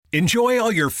Enjoy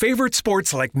all your favorite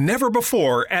sports like never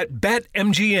before at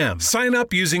BetMGM. Sign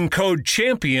up using code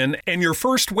CHAMPION and your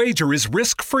first wager is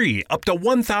risk-free up to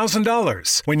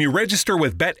 $1,000. When you register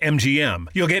with BetMGM,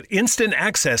 you'll get instant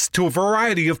access to a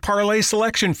variety of parlay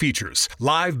selection features,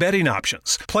 live betting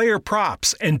options, player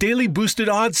props, and daily boosted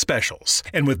odds specials.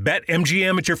 And with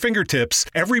BetMGM at your fingertips,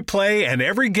 every play and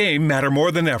every game matter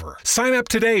more than ever. Sign up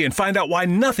today and find out why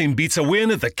nothing beats a win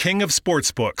at the King of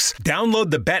Sportsbooks.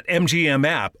 Download the BetMGM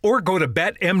app or go to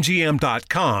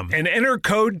BetMGM.com and enter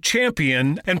code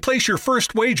CHAMPION and place your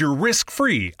first wager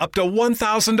risk-free up to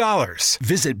 $1,000.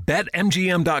 Visit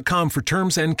BetMGM.com for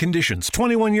terms and conditions.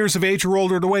 21 years of age or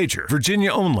older to wager.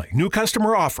 Virginia only. New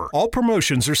customer offer. All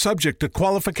promotions are subject to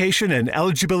qualification and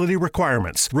eligibility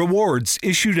requirements. Rewards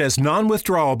issued as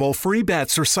non-withdrawable free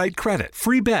bets or site credit.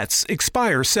 Free bets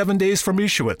expire 7 days from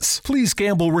issuance. Please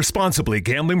gamble responsibly.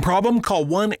 Gambling problem? Call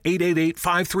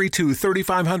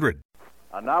 1-888-532-3500.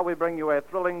 And now we bring you a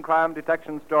thrilling crime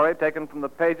detection story taken from the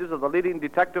pages of the leading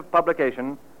detective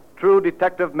publication, True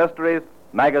Detective Mysteries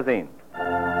magazine.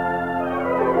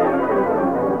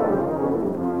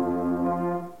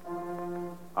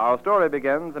 Our story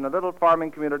begins in a little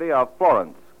farming community of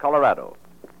Florence, Colorado.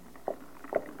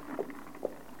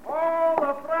 All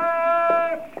the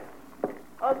fresh,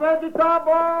 a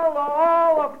vegetable,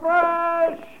 all the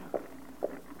fresh.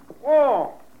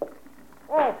 Oh,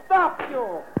 stop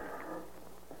you.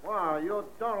 Wow, you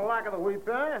don't like the wheat,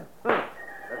 eh?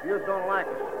 If you don't like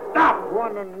it, stop.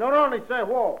 One, not only say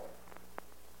whoa.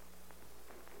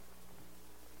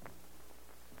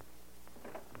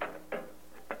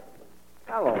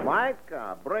 Hello, Mike.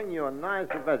 Bring you a nice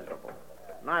vegetable.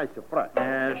 Nice and fresh.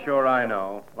 Yeah, sure I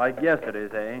know. Like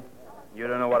yesterday's, eh? You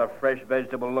don't know what a fresh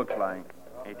vegetable looks like.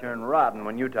 They turn rotten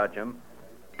when you touch them.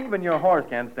 Even your horse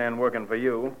can't stand working for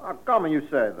you. How come you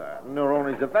say that?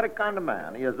 Neroni's a very kind of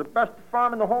man. He has the best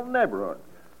farm in the whole neighborhood.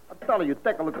 I tell you,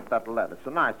 take a look at that lettuce. A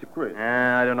nice crisp.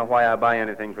 I don't know why I buy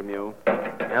anything from you.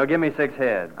 Now, give me 6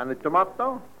 head. And the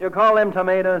tomato? You call them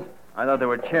tomatoes? I thought they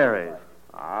were cherries.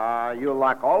 You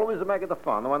like always making the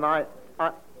fun when I...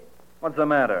 What's the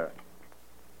matter?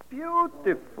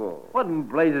 Beautiful. What in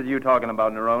blazes are you talking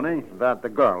about, Neroni? That the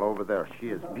girl over there, she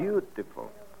is beautiful.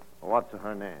 What's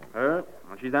her name? Her?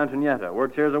 Well, she's Antonietta.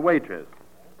 Works here as a waitress.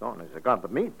 Tony's got to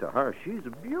meet her. She's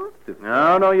beautiful.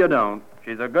 No, you don't.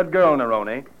 She's a good girl,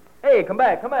 Neroni. Hey, come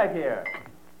back here.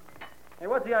 Hey,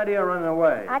 what's the idea of running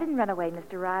away? I didn't run away,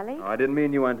 Mr. Riley. Oh, I didn't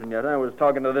mean you, Antonietta. I was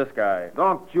talking to this guy.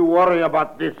 Don't you worry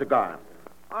about this guy.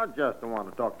 I just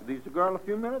want to talk to this girl a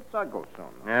few minutes. I go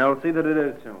soon. Yeah, I'll see that it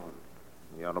is soon.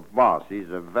 You're the boss. He's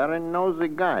a very nosy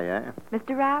guy, eh?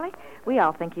 Mr. Riley, we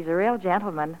all think he's a real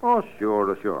gentleman. Oh,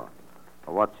 sure.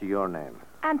 What's your name?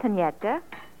 Antonietta.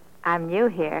 I'm new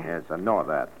here. Yes, I know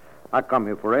that. I come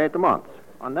here for 8 months.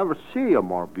 I never see a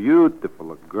more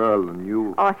beautiful girl than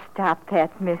you. Oh, stop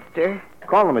that, mister.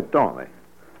 Call me Tony.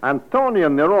 Antonio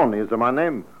Neroni is my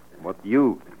name. But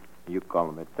you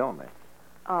call me Tony.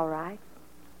 All right.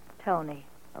 Tony.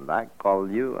 And I call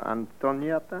you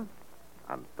Antonietta?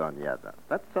 Antonietta.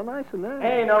 That's a nice name.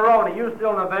 Hey, Neroni, you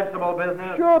still in the vegetable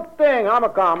business? Sure thing. I'm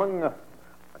coming. I'll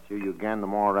see you again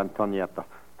tomorrow, Antonietta.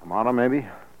 Tomorrow, maybe.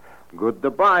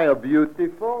 Goodbye,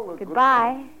 beautiful.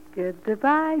 Goodbye.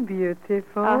 Goodbye,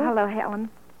 beautiful. Oh, hello, Helen.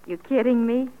 You kidding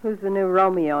me? Who's the new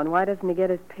Romeo, and why doesn't he get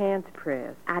his pants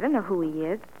pressed? I don't know who he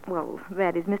is. Well,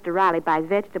 that is, Mr. Riley buys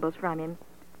vegetables from him.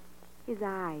 His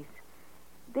eyes.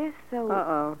 They're so...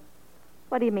 Uh-oh.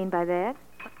 What do you mean by that?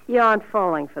 You aren't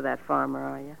falling for that farmer,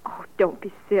 are you? Oh, don't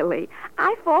be silly.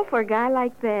 I fall for a guy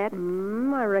like that.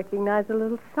 I recognize a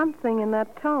little something in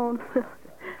that tone.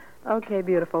 Okay,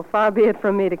 beautiful. Far be it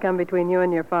from me to come between you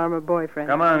and your farmer boyfriend.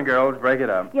 Come on, girls, break it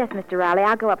up. Yes, Mr. Riley,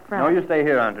 I'll go up front. No, you stay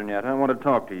here, Antonietta. I want to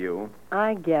talk to you.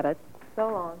 I get it.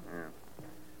 So long. Yeah.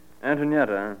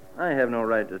 Antonietta, I have no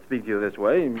right to speak to you this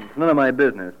way. It's none of my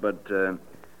business, but,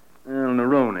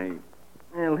 Neroni,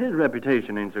 well, his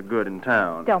reputation ain't so good in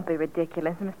town. Don't be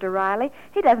ridiculous, Mr. Riley.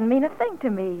 He doesn't mean a thing to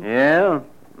me. Yeah?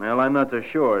 Well, I'm not so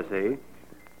sure, see?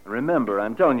 Remember,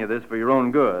 I'm telling you this for your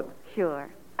own good. Sure.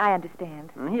 I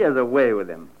understand. He has a way with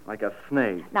him, like a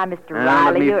snake. Now, Mr. Now,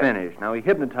 Riley, let me finish. Now, he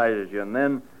hypnotizes you, and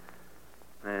then...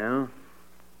 Well,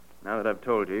 now that I've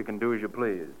told you, you can do as you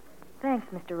please. Thanks,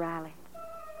 Mr. Riley.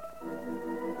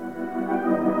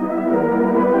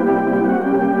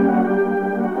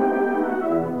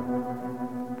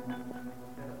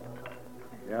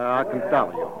 Yeah, I can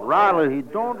tell you. Riley, he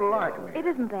don't like me. It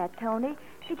isn't that, Tony.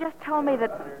 He just told me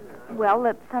that, well,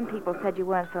 that some people said you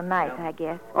weren't so nice, I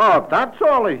guess. Oh, that's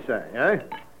all he say, eh?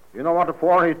 You know what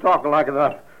for he talking like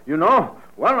that? You know?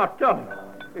 Well, I tell you.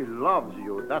 He loves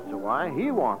you. That's why. He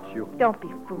wants you. Don't be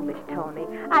foolish, Tony.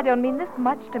 I don't mean this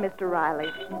much to Mr. Riley.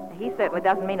 He certainly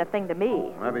doesn't mean a thing to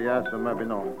me. Maybe yes and maybe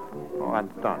no. Oh,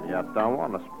 Antonietta, I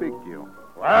want to speak to you.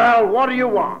 Well, what do you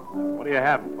want? What do you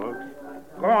have, folks?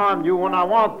 Go on, you, and I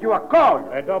want you a call.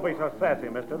 Hey, don't be so sassy,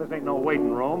 mister. This ain't no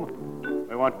waiting room.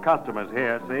 We want customers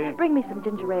here, see? Bring me some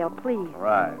ginger ale, please.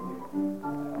 Right.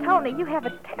 Tony, you have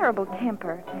a terrible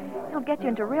temper. It'll get you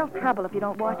into real trouble if you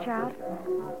don't watch out.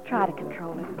 Try to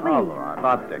control it, please. All right,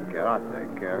 I'll take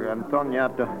care.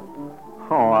 Antonietta,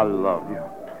 oh, I love you.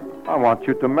 I want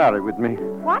you to marry with me.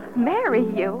 What? Marry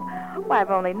you? Why,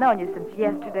 I've only known you since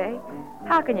yesterday.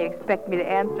 How can you expect me to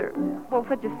answer, well,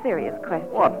 such a serious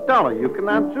question? What, Dolly, you can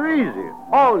answer easy.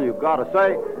 All you gotta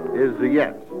say is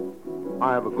yes.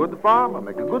 I have a good farm. I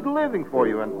make a good living for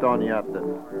you,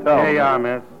 Antonietta. Tell Here me. you are,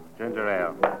 miss. Ginger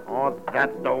ale. Oh,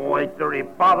 that's the waiter. He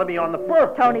bothered me on the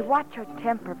first. Tony, watch your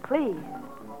temper, please.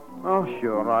 Oh,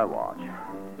 sure, I watch.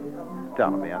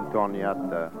 Tell me,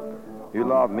 Antonietta, you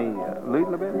love me a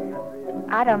little bit?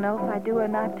 I don't know if I do or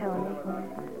not, Tony.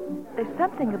 There's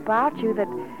something about you that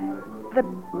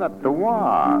Not the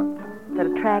what?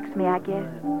 attracts me, I guess.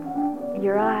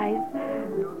 Your eyes.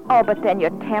 Oh, but then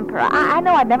your temper. I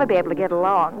know I'd never be able to get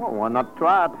along. Well, why not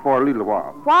try it for a little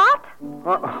while? What?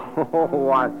 Oh,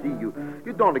 I see you.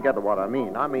 You don't get what I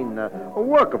mean. I mean, a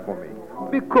worker for me.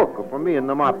 Be cook for me and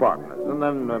my partners. And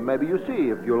then maybe you see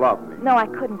if you love me. No, I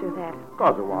couldn't do that.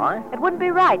 Cause of why? It wouldn't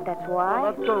be right, that's why.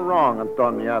 Well, that's so wrong,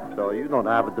 Antonietta. You don't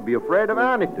have to be afraid of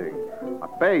anything. I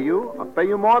pay you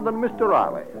more than Mr.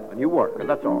 Riley. And you work, and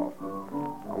that's all.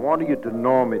 I want you to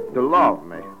know me, to love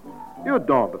me. You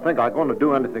don't think I'm going to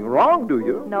do anything wrong, do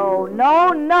you? No, no,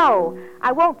 no.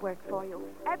 I won't work for you.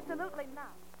 Absolutely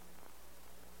not.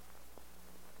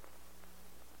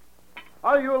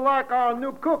 How you like our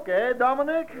new cook, eh,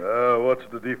 Dominic? What's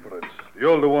the difference? The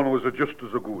older one was just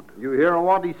as good. You hearing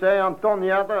what he say,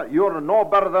 Antonietta? You're no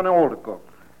better than the older cook.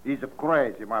 He's a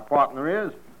crazy, my partner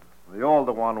is. The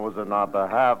older one was not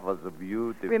half as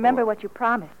beautiful. Remember what you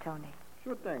promised, Tony.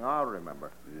 Sure thing, I'll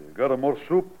remember. You got a more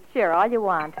soup? Sure, all you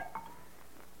want.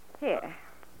 Here.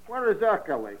 Where is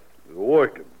Eckerly? He's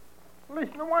working.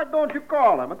 Listen, why don't you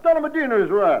call him and tell him a dinner is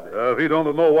ready? If he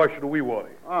don't know, why should we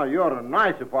worry? Oh, you're a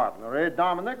nice partner, eh,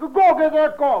 Dominic? Go get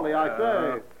that collie, I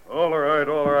say. All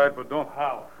right, but don't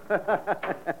howl.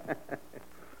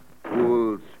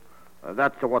 Fools.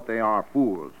 That's what they are,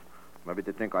 fools. Maybe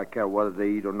they think I care whether they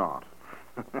eat or not.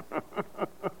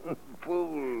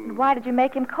 Fools. Why did you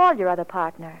make him call your other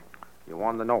partner? You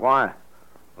want to know why?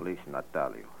 Listen, I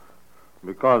tell you.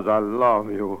 Because I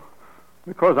love you.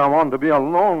 Because I want to be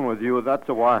alone with you, that's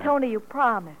why. Tony, you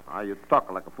promised. You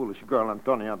talk like a foolish girl,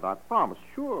 Antonia. I promise,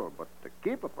 sure, but to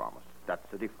keep a promise, that's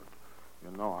the difference.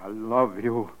 You know, I love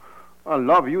you. I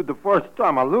love you the first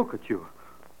time I look at you.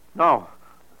 Now,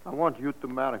 I want you to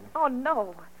marry me. Oh,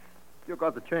 no. You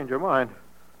got to change your mind.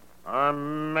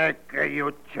 I'm making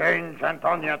you change,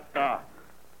 Antonietta.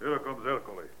 Here comes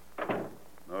Ercole.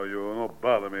 Now, you don't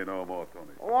bother me no more,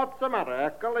 Tony. What's the matter,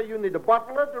 Eckerly? You need a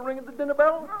butler to ring the dinner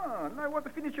bell? No, I want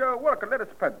to finish your work. Let us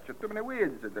patch. Too many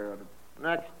weeds.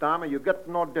 Next time, you get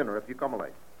no dinner if you come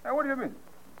late. What do you mean?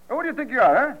 Who do you think you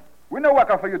are, huh? We no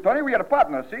working for you, Tony. We are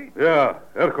partners, see? Yeah,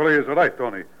 Ercole is right,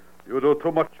 Tony. You do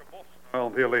too much bossing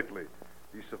around here lately.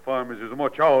 This farm is as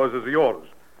much ours as yours.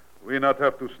 We not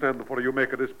have to stand for you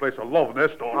making this place a love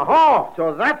nest or... Oh,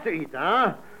 so that's it,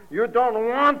 huh? You don't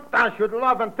want I should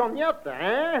love Antonietta,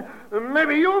 eh?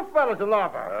 Maybe you fellas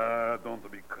love her.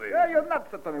 Don't be crazy. Yeah, you're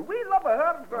nuts, Tony. We love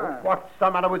her. What's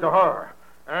the matter with her?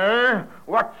 Eh?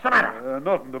 What's the matter?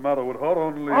 Nothing the matter with her,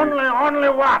 only... Only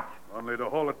what? Only the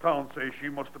whole of town say she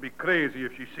must be crazy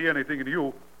if she see anything in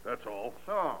you. That's all.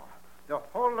 So, the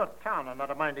whole of town are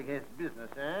not minding his business,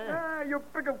 eh? You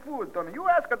big a fool, Tony. You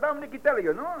ask a Dominic, he tell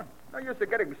you, no? Now you're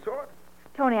getting me sore.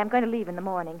 Tony, I'm going to leave in the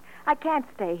morning. I can't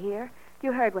stay here.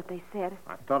 You heard what they said.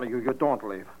 I tell you, you don't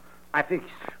leave. I fix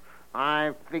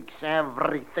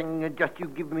everything. Just you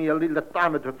give me a little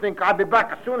time to think. I'll be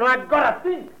back as soon as I gotta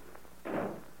think.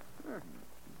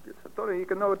 Tony, you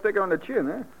can never take it on the chin,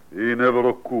 eh? He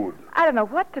never could. I don't know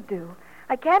what to do.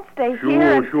 I can't stay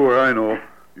here. Sure, I know.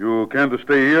 You can't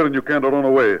stay here and you can't run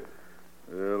away.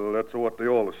 Well, that's what they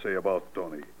all say about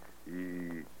Tony.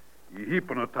 He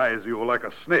hypnotize you like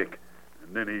a snake,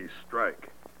 and then he strike.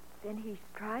 Then he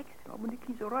strikes? Dominic,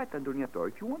 he's all right, Antonietta.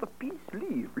 If you want a peace,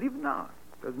 leave. Leave now.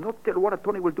 There's no tell what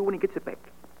Tony will do when he gets it back.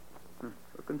 I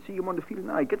can see him on the field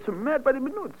now. He gets him mad by the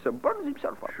minute. Burns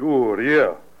himself up. Sure,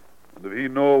 yeah. And if he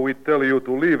know we tell you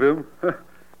to leave him,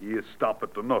 he stop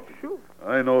it to nothing. Sure.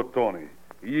 I know Tony.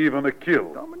 He even a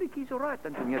kill. Dominic, he's all right,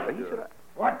 Antonietta. He's all right.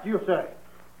 What you say?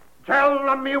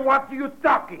 Tell me what you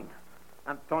talking.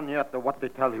 Antonietta, what they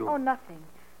tell you? Oh, nothing.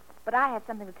 But I have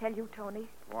something to tell you, Tony.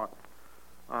 What?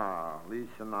 Ah,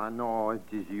 listen, I know it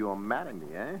is you marry me,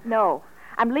 eh? No,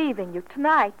 I'm leaving you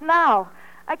tonight, now.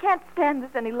 I can't stand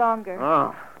this any longer.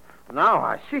 Oh, now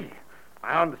I see.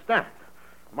 I understand.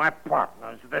 My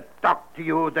partners, they talk to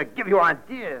you, they give you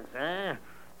ideas, eh?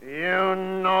 You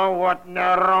know what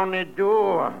Neroni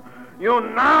do. You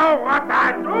know what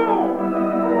I do.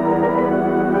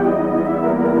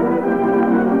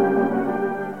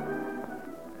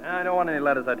 I don't want any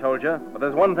letters, I told you. But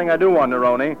there's one thing I do want,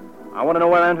 Neroni. I want to know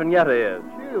where Antonietta is.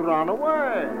 She ran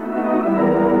away.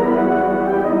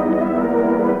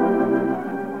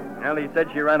 Well, he said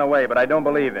she ran away, but I don't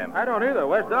believe him. I don't either.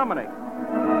 Where's Dominic?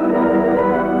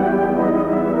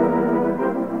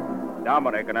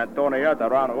 Dominic and Antonietta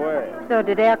ran away. So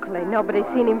did Ercole. Nobody's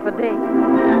seen him for days.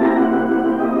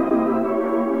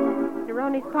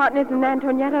 Neroni's partners and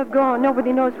Antonietta have gone.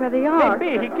 Nobody knows where they are.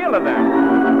 Maybe he killed them.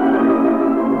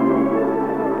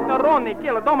 Neroni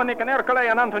killed Dominic and Ercole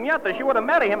and Antonietta. She would have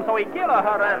married him, so he killed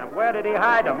her. And where did he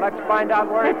hide them? Let's find out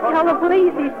where he Let's put tell the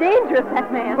police. He's dangerous,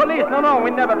 that man. Police? No,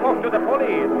 we never talked to the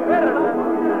police.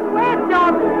 Where's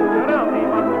Dominic? Neroni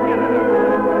must have killed him.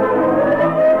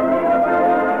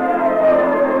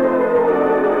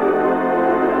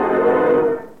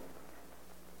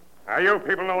 Now, you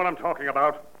people know what I'm talking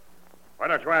about. Why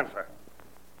don't you answer?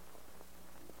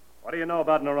 What do you know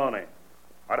about Neroni?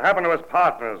 What happened to his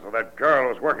partners or that girl who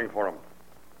was working for him?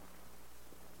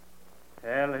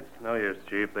 Well, it's no use,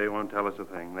 Chief. They won't tell us a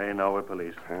thing. They know we're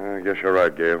police. I guess you're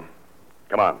right, Gale.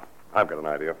 Come on. I've got an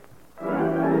idea.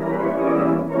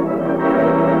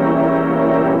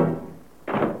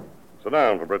 Sit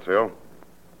down, Fabrizio.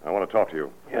 I want to talk to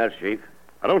you. Yes, Chief.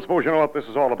 I don't suppose you know what this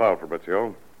is all about,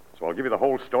 Fabrizio. So I'll give you the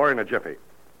whole story in a jiffy.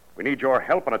 We need your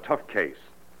help on a tough case.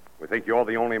 We think you're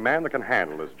the only man that can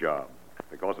handle this job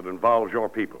because it involves your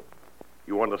people.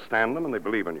 You understand them and they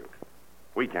believe in you.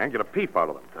 We can't get a peep out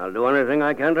of them. I'll do anything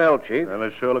I can to help, Chief. Well,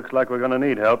 it sure looks like we're going to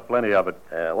need help. Plenty of it.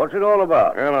 What's it all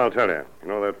about? Well, I'll tell you. You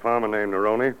know that farmer named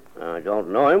Neroni? I don't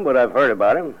know him, but I've heard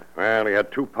about him. Well, he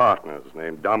had two partners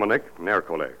named Dominic and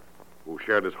Ercole, who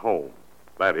shared his home.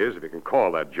 That is, if you can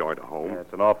call that joint a home. Yeah,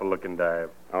 it's an awful-looking dive.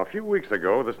 Now, a few weeks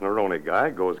ago, this Neroni guy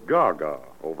goes gaga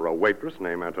over a waitress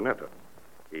named Antonietta.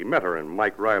 He met her in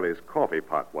Mike Riley's coffee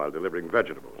pot while delivering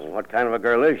vegetables. What kind of a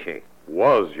girl is she?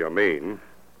 Was, you mean.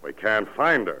 We can't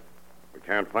find her. We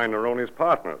can't find Neroni's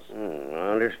partners.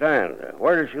 I understand.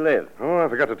 Where does she live? Oh, I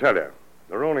forgot to tell you.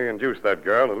 Neroni induced that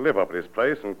girl to live up at his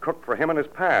place and cook for him and his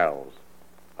pals.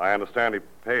 I understand he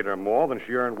paid her more than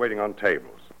she earned waiting on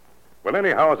tables. Well,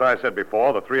 anyhow, as I said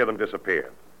before, the three of them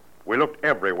disappeared. We looked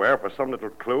everywhere for some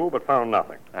little clue, but found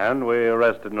nothing. And we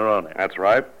arrested Neroni. That's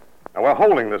right. Now, we're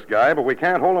holding this guy, but we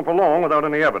can't hold him for long without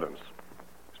any evidence.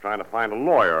 He's trying to find a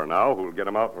lawyer now who'll get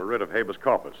him out for writ of habeas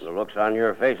corpus. The looks on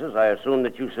your faces, I assume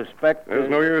that you suspect... There's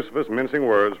no use of us mincing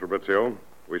words, Fabrizio.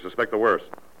 We suspect the worst.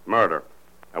 Murder.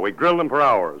 Now, we grilled him for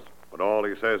hours, but all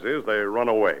he says is they run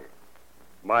away.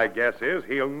 My guess is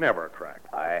he'll never crack.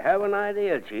 I have an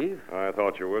idea, Chief. I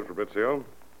thought you would, Fabrizio.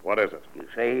 What is it? You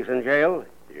say he's in jail?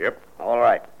 Yep. All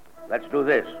right. Let's do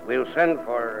this. We'll send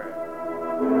for...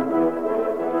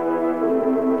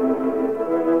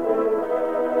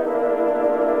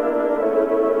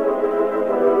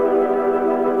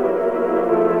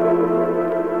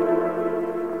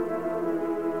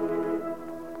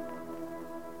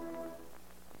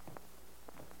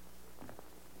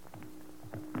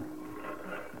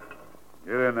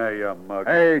 Get in there, you mug.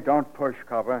 Hey, don't push,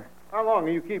 copper. How long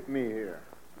will you keep me here?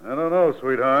 I don't know,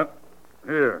 sweetheart.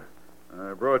 Here.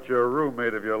 I brought you a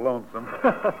roommate if you're lonesome.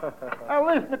 Now,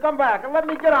 listen, come back and let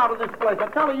me get out of this place. I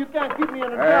tell you, you can't keep me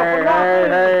in a jail for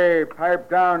nothing. Hey, pipe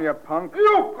down, you punk.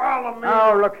 You calling me?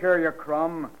 Now, look here, you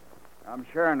crumb. I'm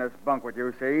sharing this bunk with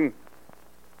you, see?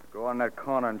 Go on that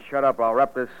corner and shut up. I'll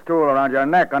wrap this stool around your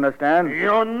neck, understand?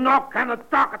 You're not kind of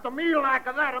talking to me like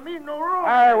that. I mean, no room.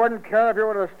 I wouldn't care if you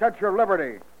were to set your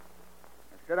liberty.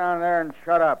 Now, sit down there and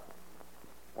shut up.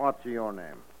 What's your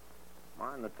name?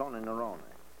 Mine is Tony Neroni.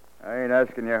 I ain't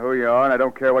asking you who you are, and I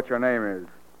don't care what your name is.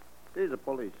 These are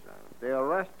police, sir. They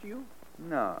arrest you?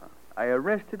 No, I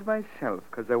arrested myself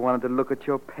because I wanted to look at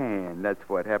your pan. That's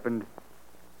what happened.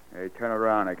 Hey, turn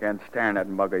around. I can't stand that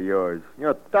mug of yours.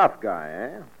 You're a tough guy,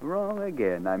 eh? Wrong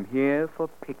again. I'm here for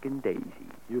picking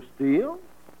daisies. You steal?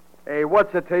 Hey,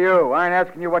 what's it to you? I ain't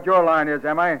asking you what your line is,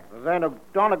 am I? Then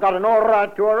Donna got an all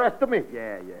right to arrest me.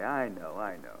 Yeah, I know.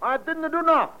 I didn't do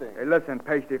nothing. Hey, listen,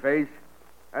 pasty face.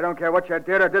 I don't care what you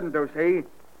did or didn't do, see?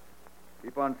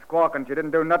 Keep on squawking. You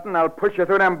didn't do nothing, I'll push you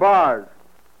through them bars.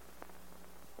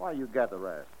 Why you got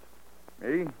arrested?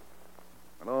 Me?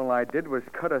 Well, all I did was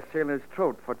cut a sailor's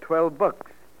throat for $12.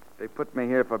 They put me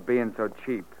here for being so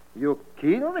cheap. You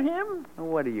killed him?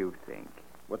 What do you think?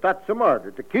 But that's a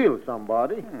murder, to kill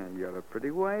somebody. You're a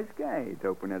pretty wise guy to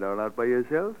open it all out by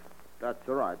yourself. That's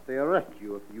all right. They arrest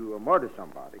you if you murder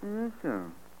somebody.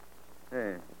 So.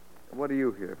 Hey, what are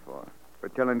you here for? For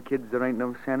telling kids there ain't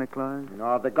no Santa Claus?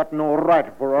 No, they got no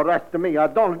right for arresting me. I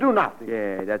don't do nothing.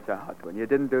 Yeah, that's a hot one. You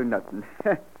didn't do nothing.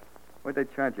 What'd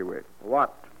they charge you with?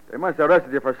 What? They must have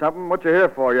arrested you for something. What you here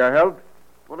for, your health?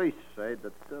 Police say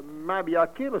that maybe I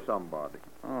killed somebody.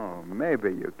 Oh,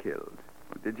 maybe you killed.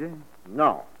 Well, did you?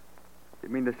 No. You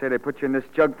mean to say they put you in this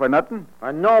jug for nothing?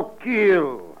 I no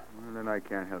kill. Well, then I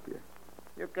can't help you.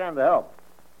 You can't help.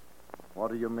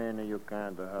 What do you mean you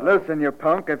can't help? Listen, you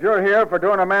punk. If you're here for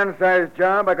doing a man-sized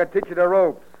job, I could teach you the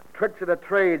ropes. Tricks of the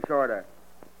trade, sort of.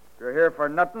 If you're here for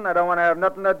nothing, I don't want to have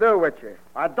nothing to do with you.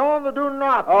 I don't do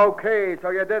nothing. Okay,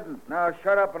 so you didn't. Now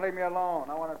shut up and leave me alone.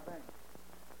 I want to think.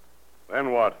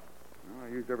 Then what? Well,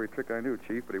 I used every trick I knew,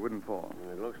 Chief, but he wouldn't fall.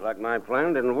 It looks like my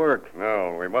plan didn't work.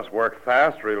 No, we must work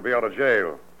fast or he'll be out of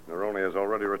jail. Neroni has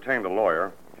already retained a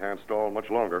lawyer. Can't stall much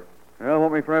longer. Well,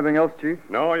 want me for anything else, Chief?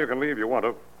 No, you can leave if you want to.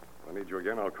 If I need you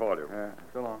again, I'll call you.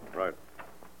 So long. Right.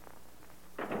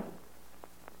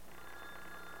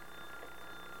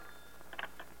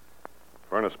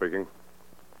 Furnace speaking.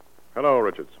 Hello,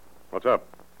 Richards. What's up?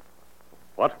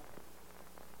 What?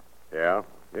 Yeah.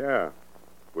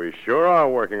 We sure are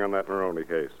working on that Neroni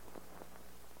case.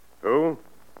 Who?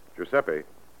 Giuseppe.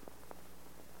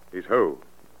 He's who?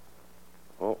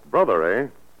 Oh, brother, eh?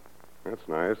 That's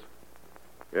nice.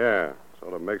 Yeah,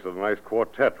 sort of makes it a nice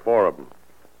quartet, four of them.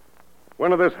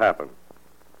 When did this happen?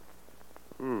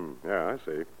 Yeah, I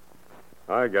see.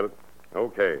 I get it.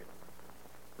 Okay.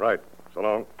 Right. So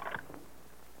long.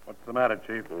 What's the matter,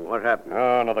 Chief? What happened?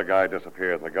 Oh, another guy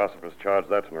disappeared, and the gossipers charged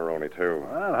that to Neroni, too.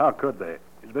 Well, how could they?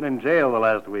 He's been in jail the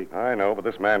last week. I know, but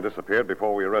this man disappeared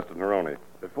before we arrested Neroni.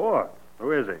 Before?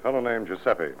 Who is he? A fellow named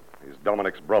Giuseppe. He's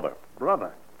Dominic's brother.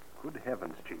 Brother? Good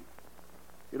heavens, Chief.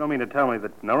 You don't mean to tell me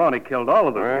that Neroni killed all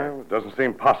of them? Well, it doesn't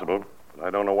seem possible, but I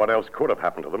don't know what else could have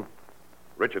happened to them.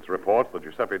 Richards reports that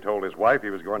Giuseppe told his wife he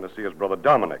was going to see his brother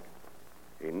Dominic.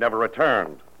 He never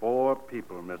returned. 4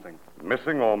 people missing.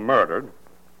 Missing or murdered?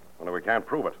 Only we can't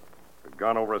prove it. We've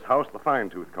gone over his house with a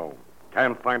fine-tooth comb.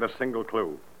 Can't find a single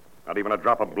clue. Not even a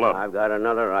drop of blood. I've got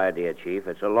another idea, Chief.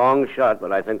 It's a long shot,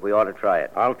 but I think we ought to try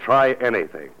it. I'll try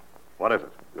anything. What is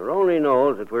it? Neroni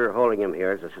knows that we're holding him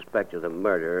here as a suspect of the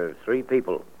murder of 3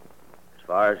 people. As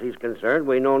far as he's concerned,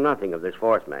 we know nothing of this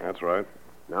 4th man. That's right.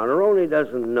 Now, Neroni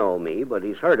doesn't know me, but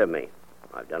he's heard of me.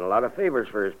 I've done a lot of favors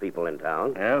for his people in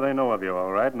town. Yeah, they know of you,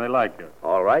 all right, and they like you.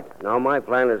 All right. Now, my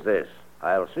plan is this.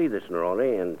 I'll see this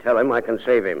Neroni and tell him I can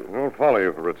save him. I won't follow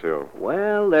you, Fabrizio.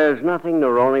 Well, there's nothing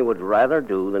Neroni would rather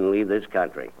do than leave this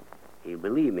country. He'll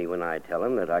believe me when I tell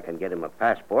him that I can get him a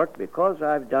passport because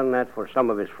I've done that for some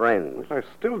of his friends. I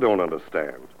still don't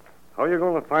understand. How are you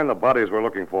going to find the bodies we're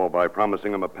looking for by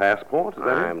promising him a passport? Is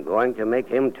that it? I'm going to make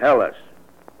him tell us.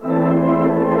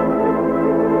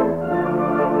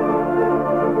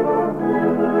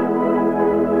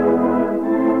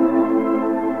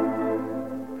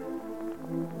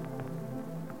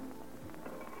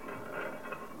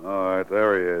 All right,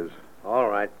 there he is. All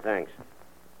right, thanks.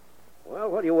 Well,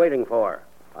 what are you waiting for?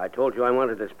 I told you I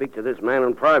wanted to speak to this man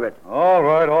in private. All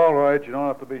right. You don't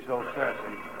have to be so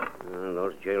sassy.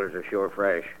 Those jailers are sure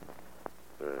fresh.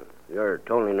 You're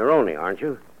Tony Neroni, aren't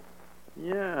you?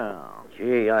 Yeah.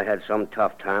 Gee, I had some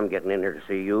tough time getting in here to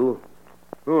see you.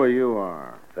 Who you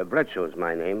are? Fabrizio's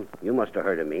my name. You must have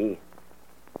heard of me.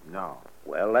 No.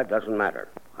 Well, that doesn't matter.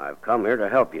 I've come here to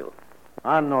help you.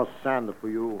 I'm no Santa for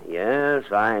you. Yes,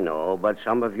 I know, but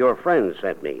some of your friends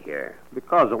sent me here.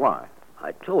 Because of why?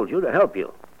 I told you to help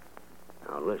you.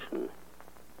 Now, listen.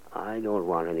 I don't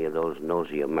want any of those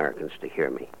nosy Americans to hear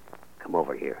me. Come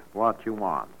over here. What you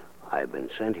want? I've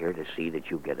been sent here to see that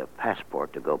you get a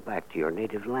passport to go back to your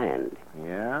native land.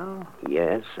 Yeah?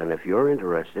 Yes, and if you're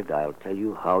interested, I'll tell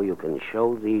you how you can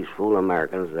show these fool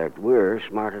Americans that we're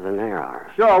smarter than they are.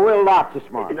 Sure, we're lots of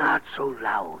smart. Not so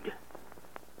loud.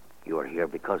 You're here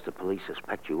because the police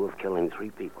suspect you of killing 3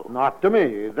 people. Not to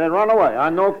me. They run away. I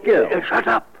no kill. Shut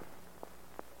up.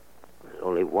 There's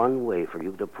only one way for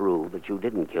you to prove that you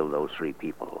didn't kill those 3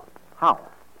 people. How?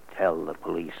 Tell the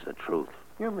police the truth.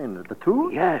 You mean the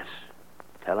truth? Yes.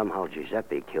 Tell them how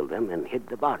Giuseppe killed them and hid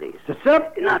the bodies.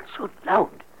 Giuseppe? Not so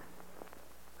loud.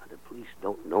 Now, the police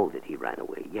don't know that he ran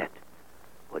away yet.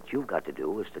 What you've got to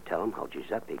do is to tell them how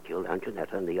Giuseppe killed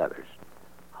Antonetta and the others.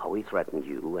 How he threatened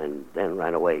you and then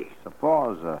ran away.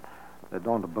 Suppose they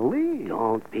don't believe.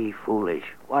 Don't be foolish.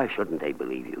 Why shouldn't they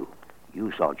believe you?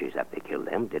 You saw Giuseppe kill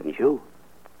them, didn't you?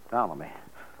 Tell me,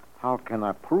 how can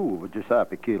I prove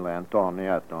Giuseppe killed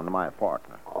Antonietta and my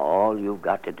partner? All you've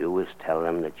got to do is tell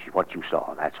them what you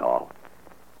saw, that's all.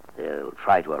 They'll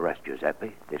try to arrest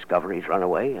Giuseppe, discover he's run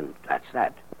away, and that's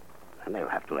that. And they'll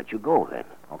have to let you go then.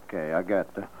 Okay, I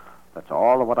get that. That's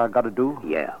all of what I got to do?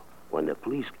 Yeah. When the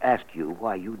police ask you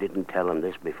why you didn't tell them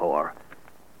this before,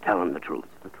 tell them the truth.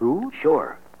 The truth?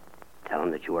 Sure. Tell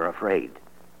them that you were afraid,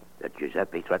 that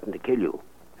Giuseppe threatened to kill you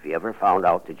if he ever found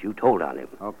out that you told on him.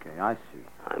 Okay, I see.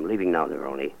 I'm leaving now,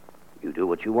 Neroni. You do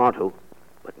what you want to,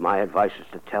 but my advice is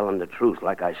to tell them the truth,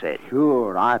 like I said.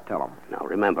 Sure, I tell them. Now,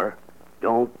 remember,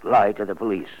 don't lie to the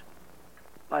police.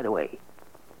 By the way,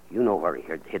 you know where he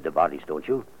hid the bodies, don't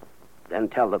you? Then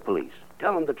tell the police.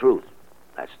 Tell them the truth.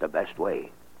 That's the best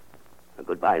way. Now,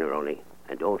 goodbye, Neroni.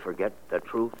 And don't forget the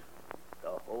truth, the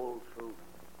whole truth.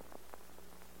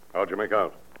 How'd you make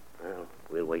out? Well,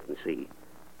 we'll wait and see.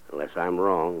 Unless I'm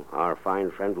wrong, our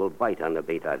fine friend will bite on the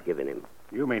bait I've given him.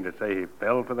 You mean to say he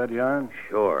fell for that yarn?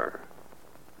 Sure.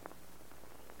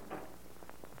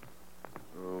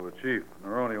 Oh, Chief,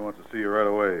 Neroni wants to see you right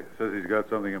away. Says he's got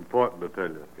something important to tell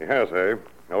you. He has, eh?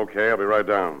 Okay, I'll be right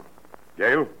down.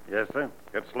 Gale? Yes, sir.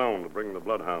 Get Sloan to bring the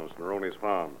bloodhounds to Neroni's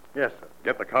farm. Yes, sir.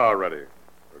 Get the car ready.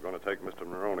 We're going to take Mr.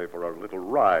 Neroni for a little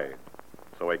ride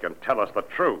so he can tell us the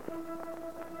truth.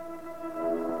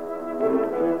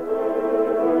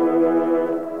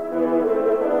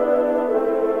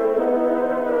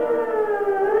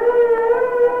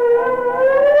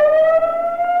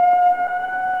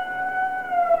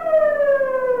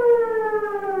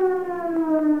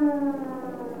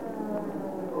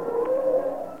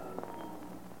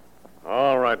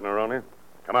 All right, Neroni.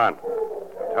 Come on.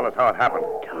 Tell us how it happened.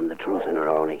 Tell them the truth,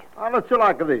 Neroni. Let's see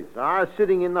like this. I was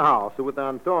sitting in the house with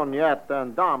Antonietta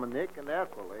and Dominic and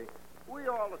Ethel. We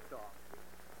all talk.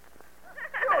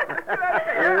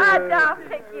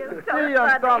 Dominic, you so See,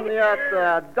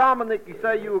 Antonietta, Dominic, he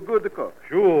say you a good cook.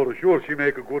 Sure, she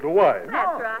make a good wife.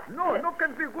 That's right. No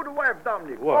can be a good wife,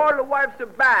 Dominic. What? All the wives are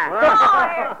bad. Oh,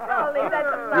 Ethel, that's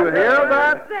a You lovely hear word.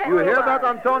 that? Say You hear what? that,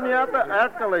 Antonietta?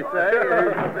 Ethel, he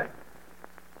say.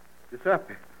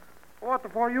 Giuseppe,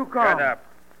 what for you come? Shut up.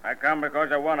 I come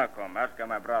because I want to come. Ask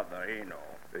my brother. He know.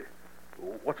 Hey,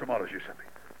 what's the matter, Giuseppe?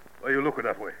 Why are you looking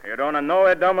that way? You don't know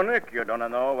it, Dominic? You don't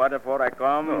know what for I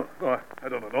come? No, I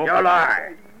don't know. You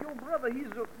lie. Your brother, he's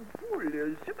a fool.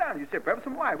 Sit down, Giuseppe. Have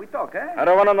some wine. We talk, eh? I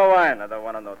don't want to know wine. I don't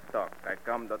want to know talk. I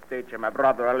come to teach my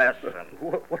brother a lesson.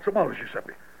 What's the matter,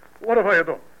 Giuseppe? What have I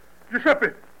done? Giuseppe,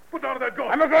 put down that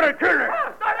gun. I'm going to kill you.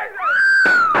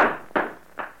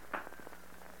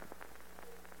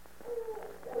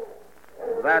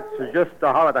 That's just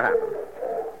how it happened.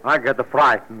 I get the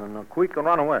frightened and quick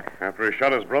run away. After he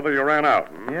shot his brother, you ran out.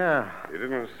 Hmm? Yeah. You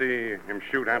didn't see him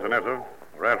shoot Antonetta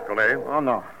or Ercole? Oh,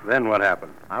 no. Then what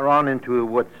happened? I run into the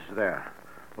woods there.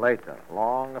 Later,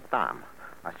 long time,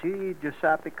 I see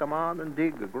Giuseppe come out and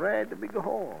dig a great big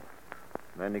hole.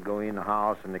 Then he go in the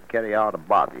house and they carry out a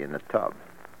body in the tub.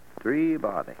 3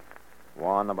 body,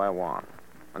 one by one,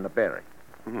 and the bury.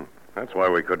 That's why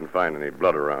we couldn't find any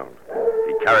blood around.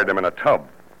 He carried them in a tub.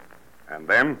 And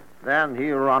then? Then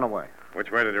he run away.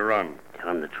 Which way did he run? Tell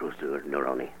them the truth,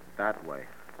 Neroni. That way.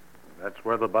 That's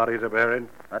where the bodies are buried?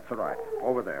 That's right.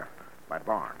 Over there, by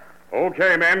barn.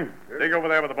 Okay, men. Dig over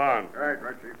there with the barn. Right,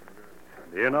 Chief.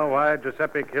 Do you know why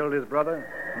Giuseppe killed his brother?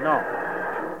 No.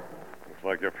 Looks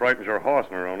like you frightened your horse,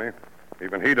 Neroni.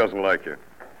 Even he doesn't like you.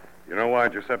 You know why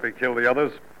Giuseppe killed the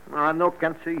others? I no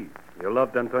can see. You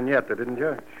loved Antonietta, didn't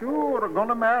you? Sure,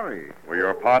 gonna marry. Were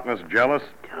your partners jealous?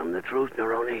 Tell them the truth,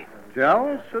 Neroni.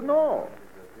 Jealous? No.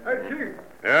 Hey, Chief,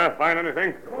 Yeah, find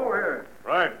anything? come over here.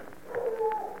 Right.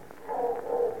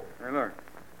 Hey, look.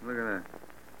 Look at that.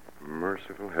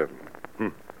 Merciful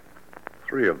heaven.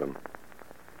 3 of them.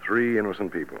 3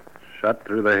 innocent people. Shot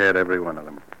through the head, every one of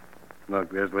them.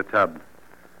 Look, there's the tub.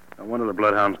 Now, one of the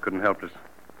bloodhounds couldn't help us.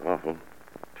 Awful.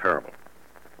 Terrible.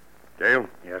 Gale,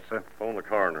 Yes, sir. phone the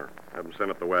coroner. Have him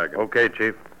send up the wagon. Okay,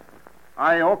 Chief.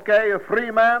 I okay, a free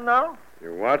man now?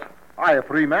 You what? I a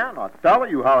free man. I tell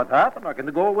you how it happened. I can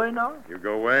go away now. You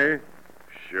go away?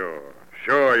 Sure.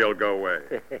 Sure you'll go away.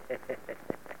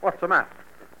 What's the matter?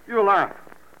 You laugh.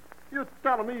 You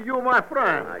telling me you're my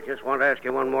friend. I just want to ask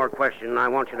you one more question. I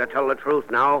want you to tell the truth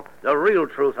now. The real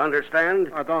truth,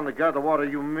 understand? I don't get what do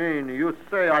you mean. You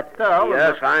say I tell.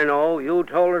 Yes, I know. You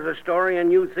told us a story and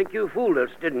you think you fooled us,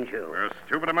 didn't you? We're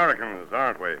stupid Americans,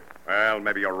 aren't we? Well,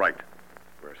 maybe you're right.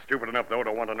 We're stupid enough, though,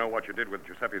 to want to know what you did with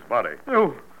Giuseppe's body.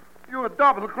 You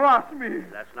double-crossed me.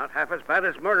 That's not half as bad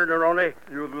as murder, Nerone.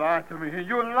 You lied to me.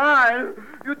 You lied.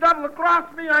 You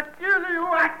double-crossed me. I kill you.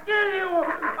 I kill you.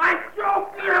 I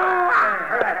choke you.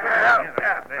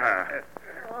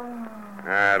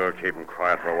 That'll keep him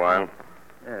quiet for a while.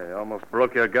 Yeah, you almost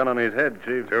broke your gun on his head,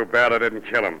 Chief. Too bad I didn't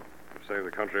kill him. Save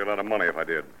the country a lot of money if I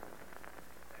did.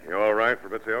 You all right,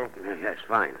 Fabrizio? Yes,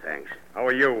 fine, thanks. How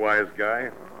are you, wise guy?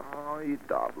 Oh, he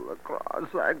double-cross.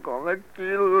 I'm gonna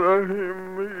kill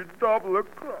him. He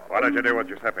double-cross. What did you do with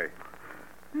Giuseppe?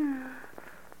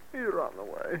 He run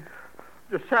away.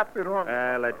 Giuseppe run.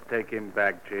 Let's take him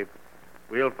back, Chief.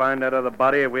 We'll find that other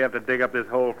body if we have to dig up this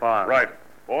whole farm. Right.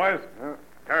 Boys,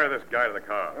 carry this guy to the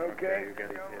car. Okay. You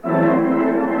get it.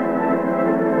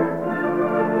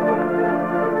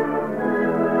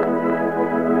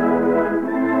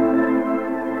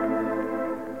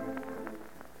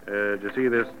 Did you see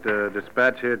this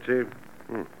dispatch here, Chief?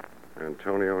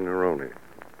 Antonio Nerone,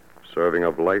 serving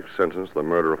of life sentence the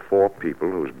murder of 4 people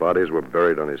whose bodies were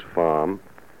buried on his farm,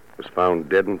 was found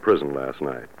dead in prison last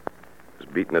night. He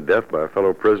was beaten to death by a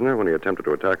fellow prisoner when he attempted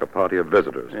to attack a party of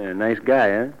visitors. Yeah, nice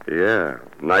guy, huh? Yeah,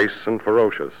 nice and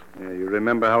ferocious. Yeah, you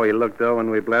remember how he looked, though,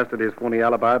 when we blasted his phony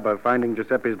alibi by finding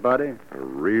Giuseppe's body? A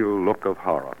real look of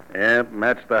horror. Yeah,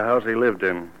 matched the house he lived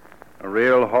in. A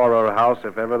real horror house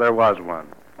if ever there was one.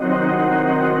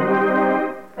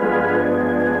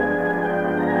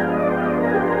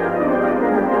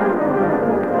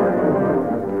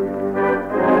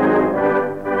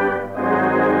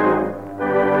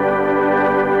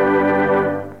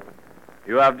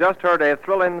 You have just heard a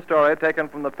thrilling story taken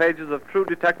from the pages of True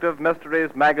Detective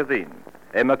Mysteries magazine,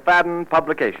 a McFadden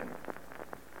publication.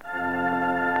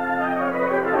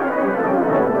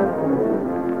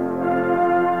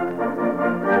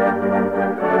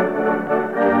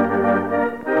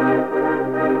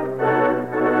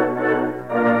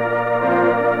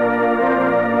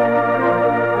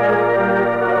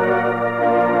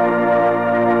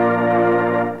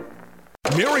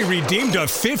 Mary redeemed a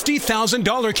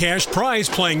 $50,000 cash prize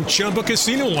playing Chumba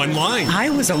Casino online. I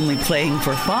was only playing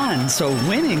for fun, so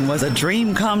winning was a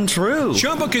dream come true.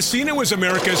 Chumba Casino is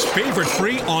America's favorite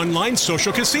free online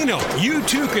social casino. You,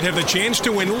 too, could have the chance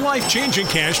to win life-changing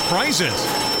cash prizes.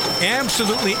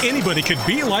 Absolutely anybody could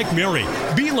be like Mary.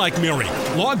 Be like Mary.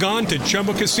 Log on to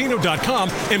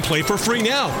ChumbaCasino.com and play for free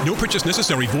now. No purchase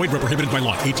necessary. Void where prohibited by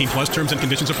law. 18+ terms and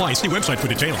conditions apply. See website for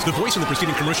details. The voice in the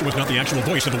preceding commercial was not the actual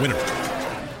voice of the winner.